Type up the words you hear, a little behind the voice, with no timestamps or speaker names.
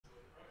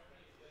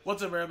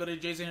What's up, everybody?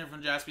 Jason here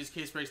from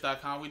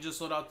JaspysCaseBreaks.com. We just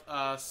sold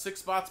out 6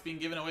 spots being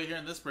given away here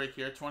in this break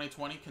here.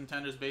 2020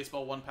 Contenders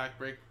Baseball 1-pack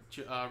break,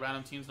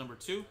 random teams number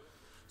 2.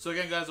 So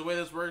again, guys, the way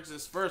this works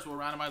is first we'll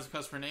randomize the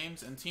customer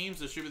names and teams,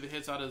 distribute the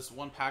hits out as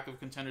 1 pack of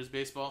Contenders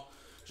Baseball.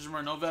 Just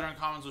remember, no veteran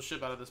commons will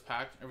ship out of this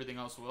pack. Everything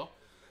else will.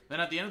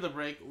 Then at the end of the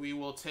break, we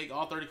will take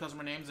all 30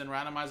 customer names and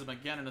randomize them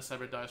again in a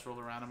separate dice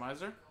roller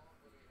randomizer.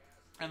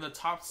 And the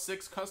top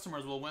 6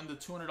 customers will win the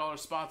 $200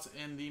 spots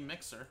in the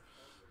mixer,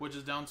 which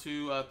is down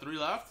to 3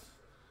 left.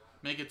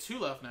 Make it 2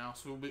 left now,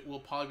 so we'll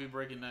probably be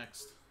breaking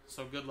next.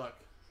 So good luck.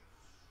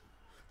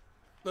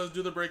 Let's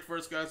do the break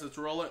first, guys. Let's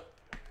roll it.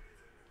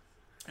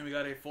 And we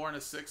got a 4 and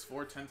a 6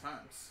 for 10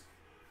 times.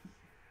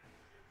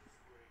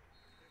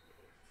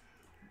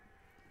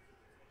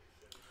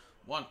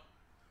 1,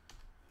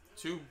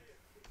 2,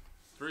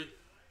 3,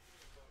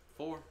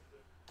 4,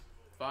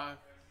 5,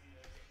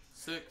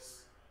 6,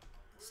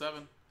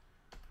 7,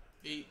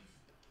 8,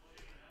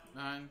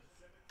 9,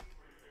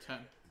 10.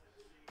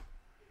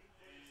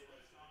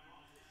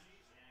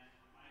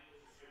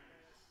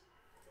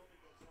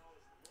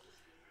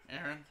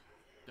 Aaron,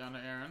 down to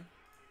Aaron.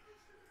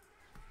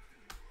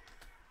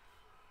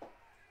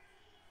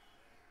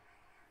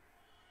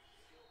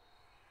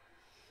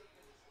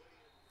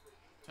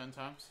 Ten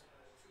times.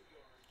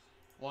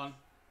 1,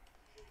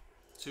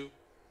 2,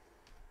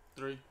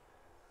 3,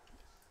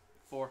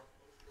 4,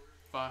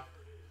 5,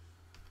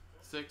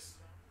 6,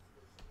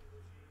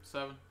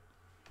 7,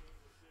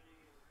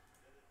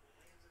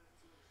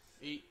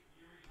 8,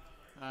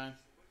 9,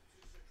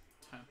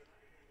 10.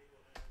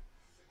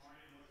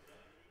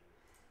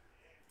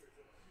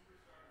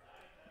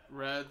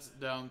 Reds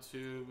down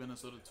to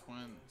Minnesota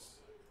Twins.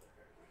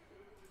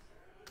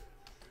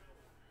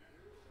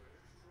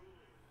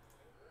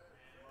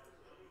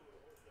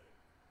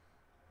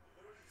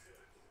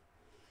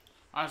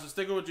 Alright, so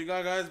stick with what you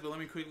got, guys, but let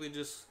me quickly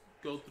just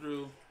go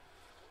through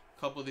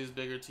a couple of these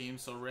bigger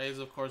teams. So Rays,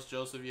 of course,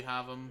 Joseph, you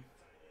have him.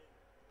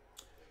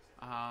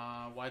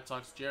 White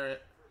Sox,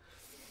 Jarrett.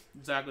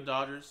 Zach with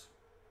Dodgers.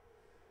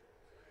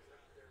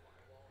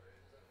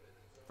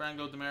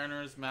 Franco with the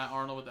Mariners. Matt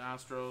Arnold with the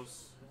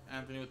Astros.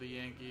 Anthony with the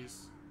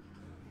Yankees.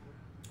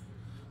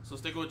 So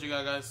stick with what you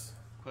got, guys.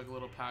 Quick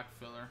little pack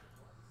filler.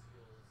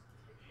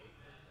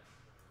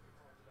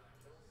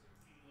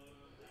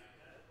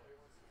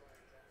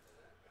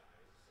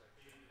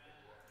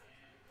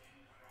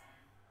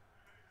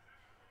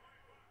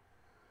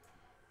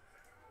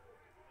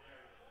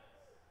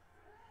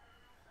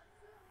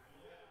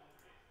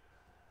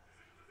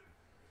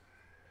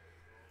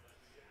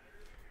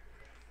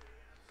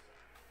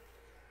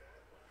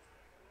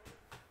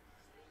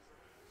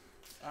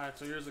 Alright,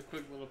 so here's a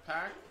quick little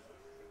pack.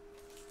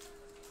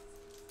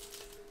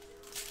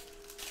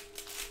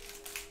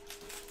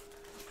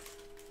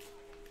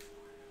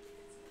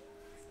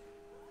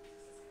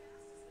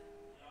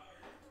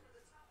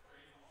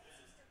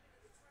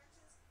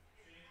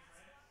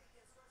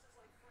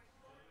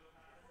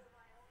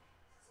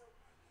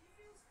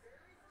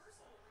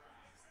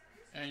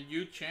 And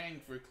Yu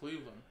Chang for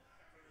Cleveland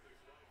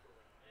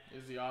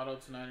is the auto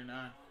to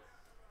 99.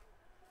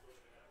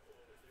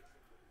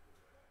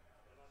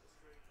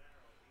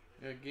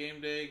 Yeah, Game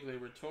Day,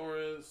 Gleyber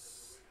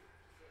Torres,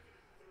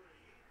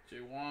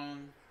 J1,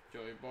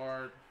 Joey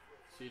Bart,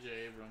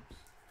 CJ Abrams.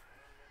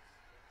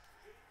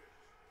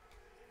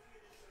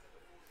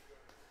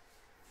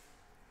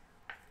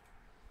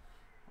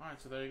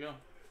 Alright, so there you go.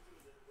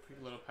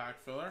 Quick little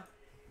pack filler.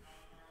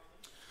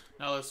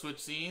 Now let's switch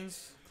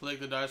scenes.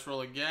 Click the dice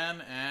roll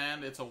again,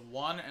 and it's a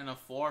 1 and a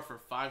 4 for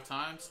 5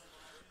 times.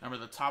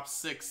 Remember, the top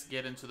 6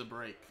 get into the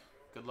break.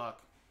 Good luck.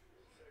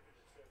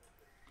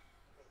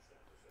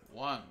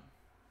 1,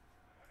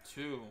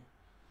 2,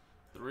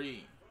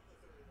 3,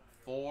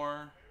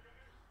 4,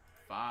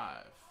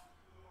 5.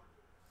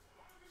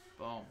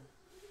 Boom.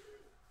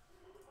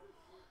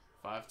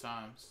 5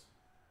 times.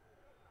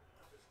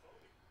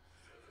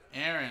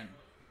 Aaron,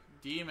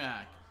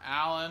 D-Mac,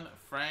 Alan,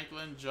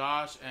 Franklin,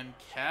 Josh, and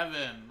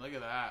Kevin. Look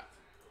at that.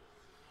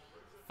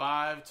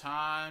 5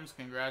 times.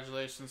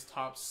 Congratulations,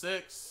 top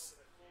 6.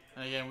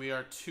 And again, we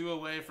are 2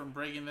 away from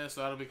breaking this,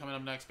 so that'll be coming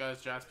up next,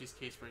 guys.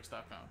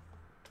 JaspysCaseBreaks.com.